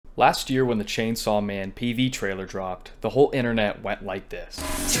Last year when the Chainsaw Man PV trailer dropped, the whole internet went like this.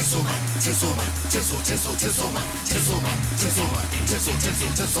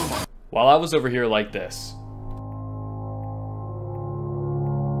 While I was over here like this.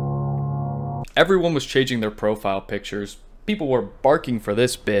 Everyone was changing their profile pictures. People were barking for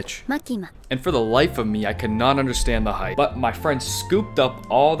this bitch. And for the life of me, I could not understand the hype. But my friend scooped up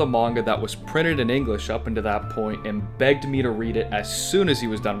all the manga that was printed in English up until that point and begged me to read it as soon as he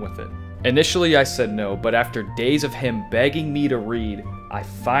was done with it. Initially I said no, but after days of him begging me to read, I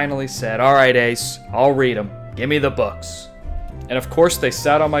finally said, "Alright Ace, I'll read them. Give me the books." And of course they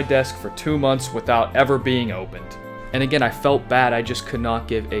sat on my desk for 2 months without ever being opened. And again, I felt bad. I just could not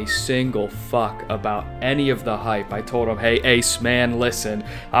give a single fuck about any of the hype. I told him, "Hey Ace, man, listen,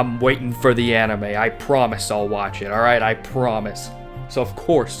 I'm waiting for the anime. I promise I'll watch it, alright? I promise." So of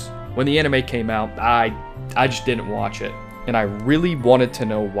course, when the anime came out, I just didn't watch it. And I really wanted to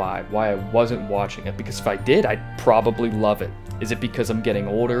know why I wasn't watching it, because if I did, I'd probably love it. Is it because I'm getting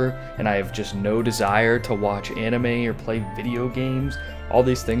older and I have just no desire to watch anime or play video games? All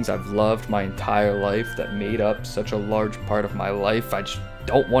these things I've loved my entire life that made up such a large part of my life, I just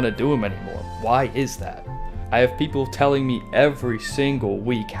don't want to do them anymore. Why is that? I have people telling me every single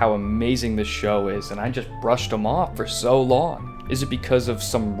week how amazing this show is, and I just brushed them off for so long. Is it because of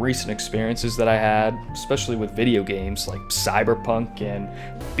some recent experiences that I had, especially with video games like Cyberpunk and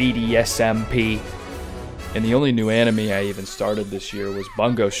BDSMP? And the only new anime I even started this year was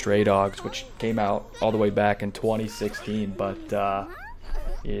Bungo Stray Dogs, which came out all the way back in 2016, but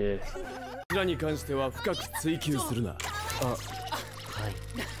yeah.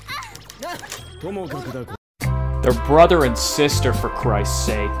 They're brother and sister, for Christ's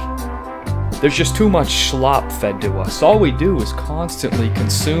sake. There's just too much shlop fed to us. All we do is constantly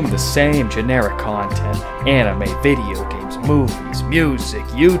consume the same generic content. Anime, video games, movies, music,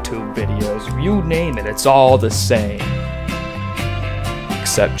 YouTube videos, you name it, it's all the same.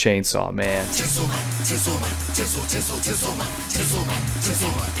 Except Chainsaw Man.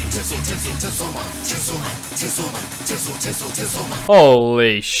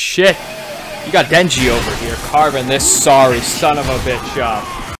 Holy shit! You got Denji over here carving this sorry son of a bitch up.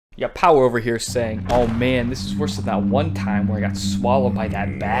 You got Power over here saying, "Oh man, this is worse than that one time where I got swallowed by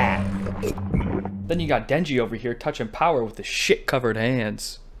that bat." Then you got Denji over here touching Power with his shit-covered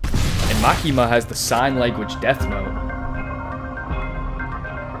hands. And Makima has the sign language death note.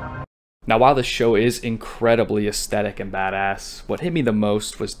 Now while this show is incredibly aesthetic and badass, what hit me the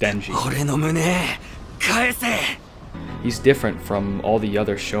most was Denji. He's different from all the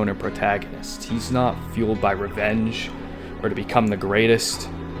other shonen protagonists. He's not fueled by revenge, or to become the greatest,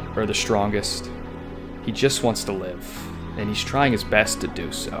 or the strongest. He just wants to live, and he's trying his best to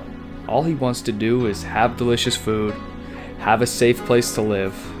do so. All he wants to do is have delicious food, have a safe place to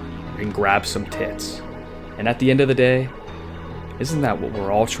live, and grab some tits. And at the end of the day, isn't that what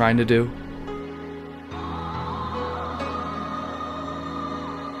we're all trying to do?